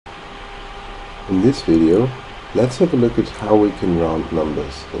In this video, let's have a look at how we can round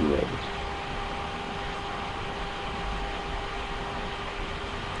numbers in Revit.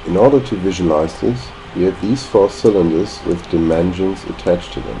 In order to visualize this, we have these 4 cylinders with dimensions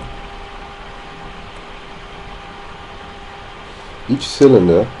attached to them. Each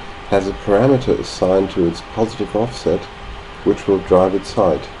cylinder has a parameter assigned to its positive offset, which will drive its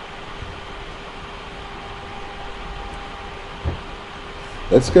height.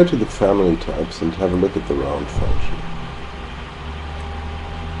 Let's go to the family types and have a look at the round function.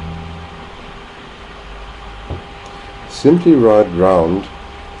 Simply write round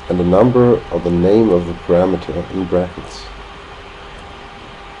and a number or the name of the parameter in brackets.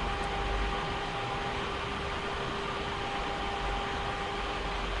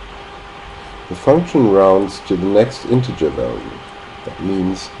 The function rounds to the next integer value. That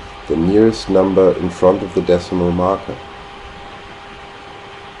means the nearest number in front of the decimal marker.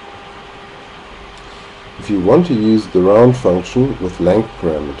 If you want to use the round function with length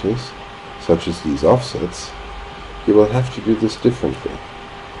parameters, such as these offsets, you will have to do this differently.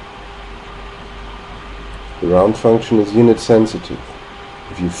 The round function is unit sensitive.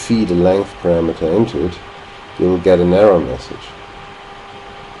 If you feed a length parameter into it, you will get an error message.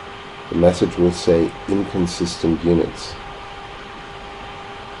 The message will say inconsistent units.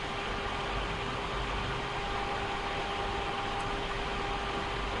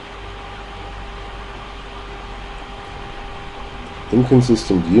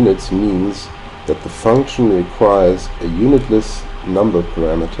 Inconsistent units means that the function requires a unitless number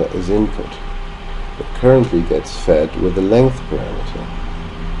parameter as input, but currently gets fed with a length parameter.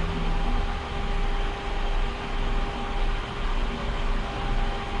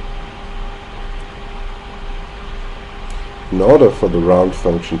 In order for the round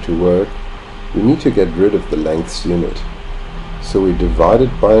function to work, we need to get rid of the lengths unit, so we divide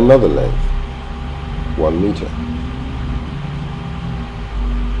it by another length, 1 meter.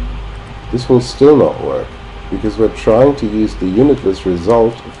 This will still not work, because we're trying to use the unitless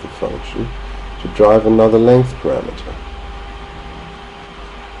result of the function to drive another length parameter.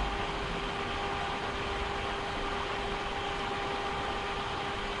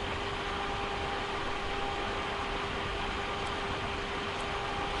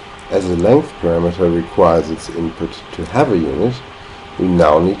 As the length parameter requires its input to have a unit, we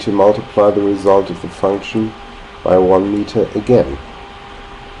now need to multiply the result of the function by 1 meter again.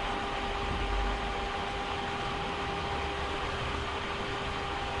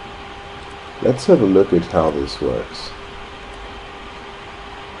 Let's have a look at how this works.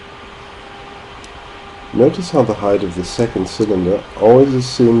 Notice how the height of the second cylinder always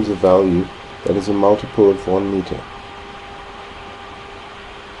assumes a value that is a multiple of 1 meter.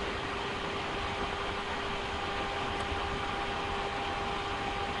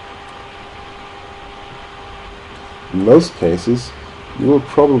 In most cases, you will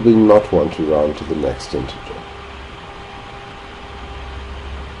probably not want to round to the next integer.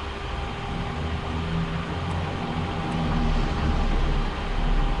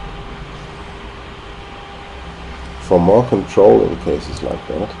 For more control in cases like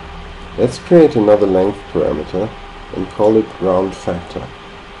that, let's create another length parameter and call it round factor.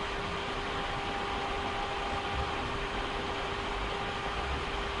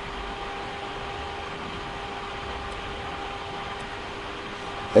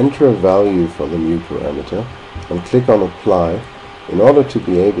 Enter a value for the new parameter and click on Apply in order to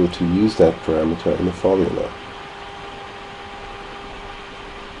be able to use that parameter in the formula.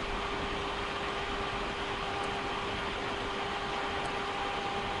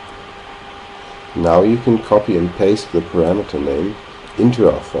 Now you can copy and paste the parameter name into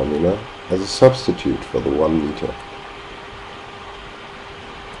our formula as a substitute for the 1 meter.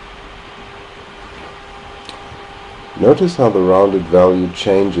 Notice how the rounded value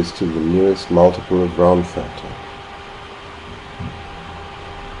changes to the nearest multiple of round factor.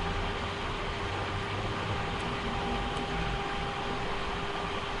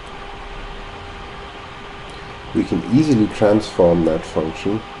 We can easily transform that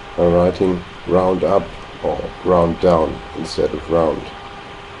function by writing round up or round down instead of round.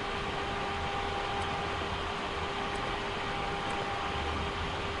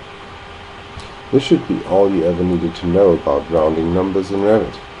 This should be all you ever needed to know about rounding numbers in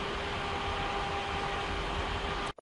Revit.